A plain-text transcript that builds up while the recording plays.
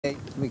Hey,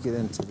 let me get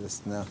into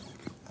this now.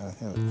 I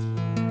have it.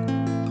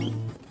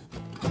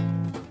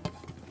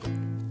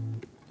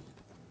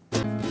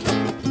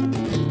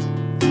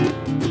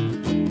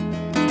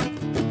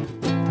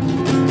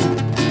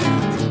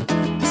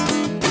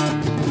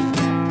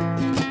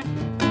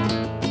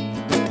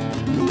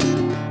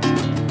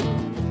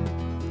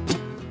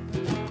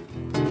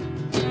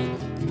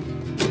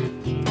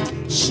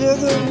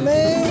 Sugar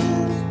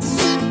man,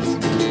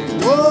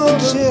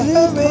 won't you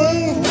hurry?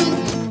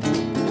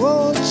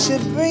 Won't you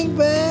bring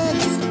back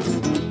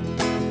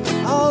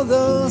all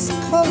those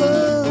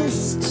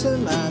colors to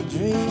my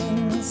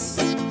dreams?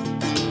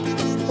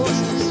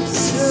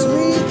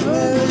 Sweet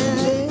Mary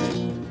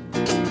Jane,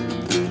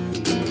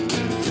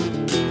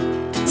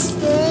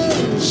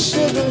 stand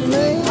sugar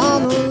man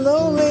on a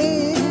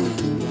lonely,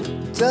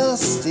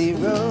 dusty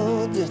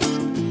road.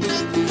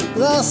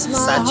 Lost my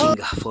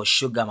Searching for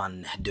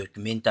Sugarman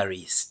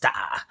documentary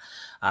star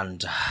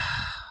and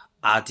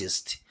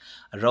artist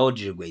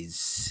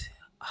Rodriguez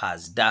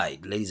has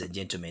died. Ladies and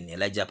gentlemen,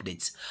 Elijah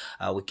updates.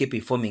 We keep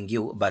informing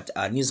you, but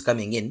news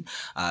coming in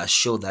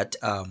show that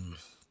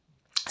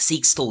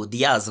Sixto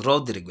Diaz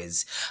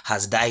Rodriguez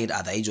has died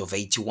at the age of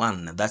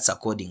 81. That's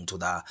according to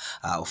the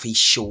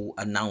official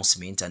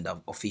announcement and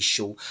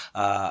official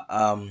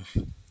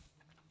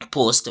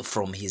post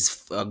from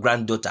his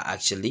granddaughter.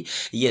 Actually,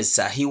 yes,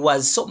 he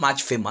was so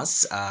much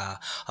famous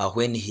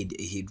when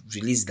he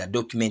released the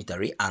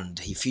documentary and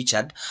he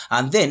featured,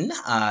 and then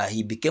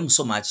he became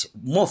so much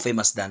more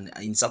famous than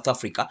in South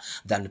Africa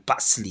than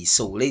Presley.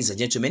 So ladies and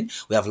gentlemen,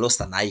 we have lost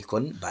an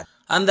icon. But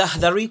and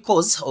the real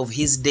cause of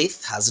his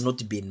death has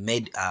not been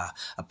made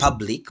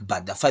public,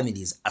 but the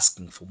family is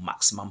asking for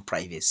maximum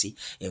privacy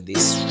in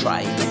this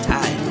trying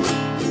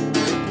time.